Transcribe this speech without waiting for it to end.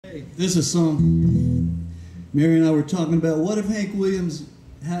This is a song Mary and I were talking about. What if Hank Williams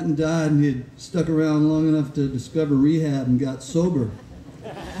hadn't died and he'd stuck around long enough to discover rehab and got sober?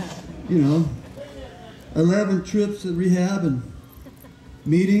 You know, 11 trips to rehab and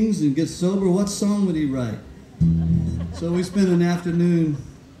meetings and get sober. What song would he write? So we spent an afternoon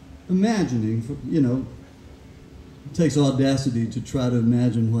imagining, you know, it takes audacity to try to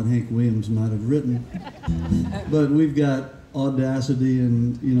imagine what Hank Williams might have written. But we've got audacity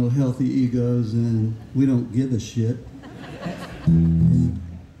and, you know, healthy egos, and we don't give a shit.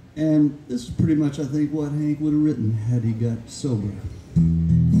 And this is pretty much, I think, what Hank would have written had he got sober.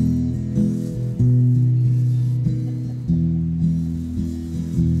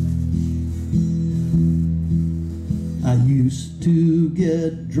 I used to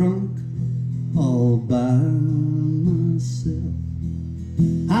get drunk all by myself.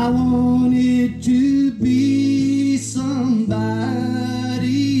 I wanted to be somebody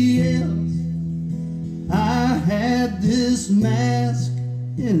else. I had this mask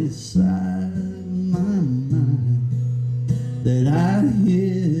inside my mind that I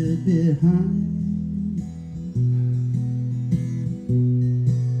hid behind.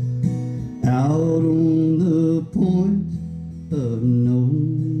 Out on the point of no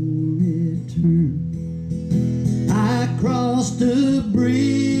return, I crossed a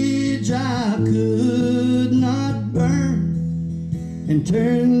bridge I could not burn and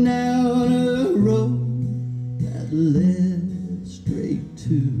turned down a road that led straight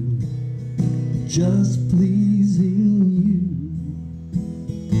to just pleasing you.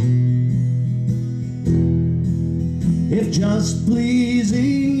 If just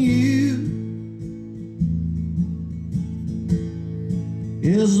pleasing you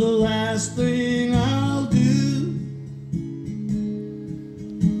is the last thing I'll do,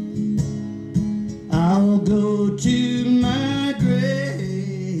 I'll go to my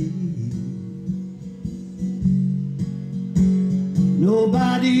grave,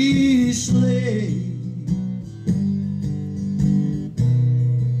 nobody's slave.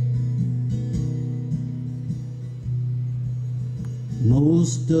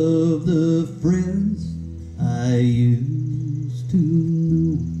 Most of the friends I used to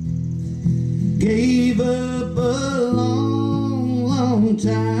know gave up a long, long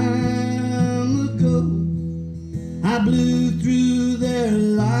time ago. I blew through their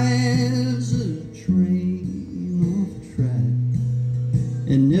lives a train off track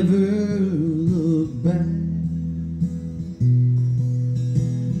and never looked back.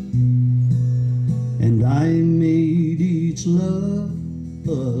 And I made each love a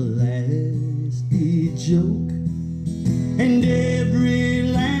lasty joke, and every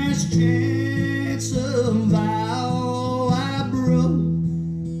last chance of vow I broke.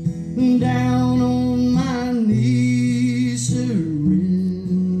 Down on my knees,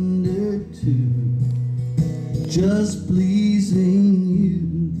 surrendered to just pleasing you.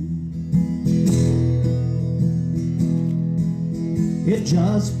 If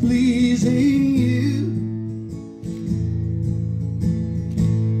just pleasing you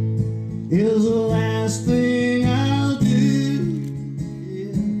is the last thing I'll do,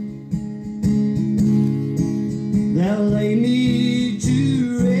 yeah, they'll lay me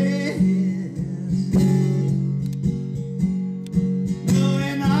to rest,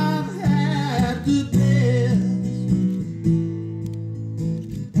 knowing I've had the best.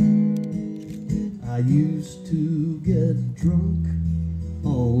 I used to get drunk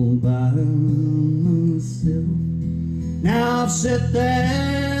all by myself. Now I've set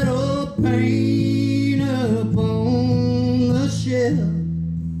that old paint upon the shelf,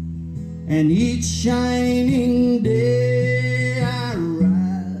 and each shining day I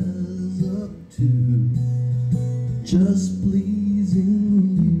rise up to just pleasing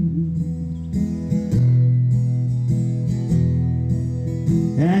you.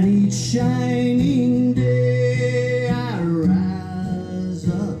 And each shining day I rise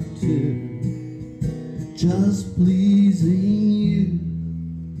up to just pleasing you.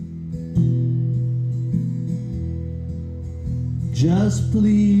 Just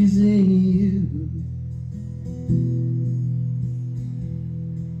pleasing you.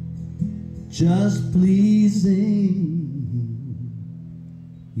 Just pleasing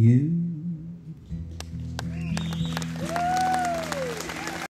you.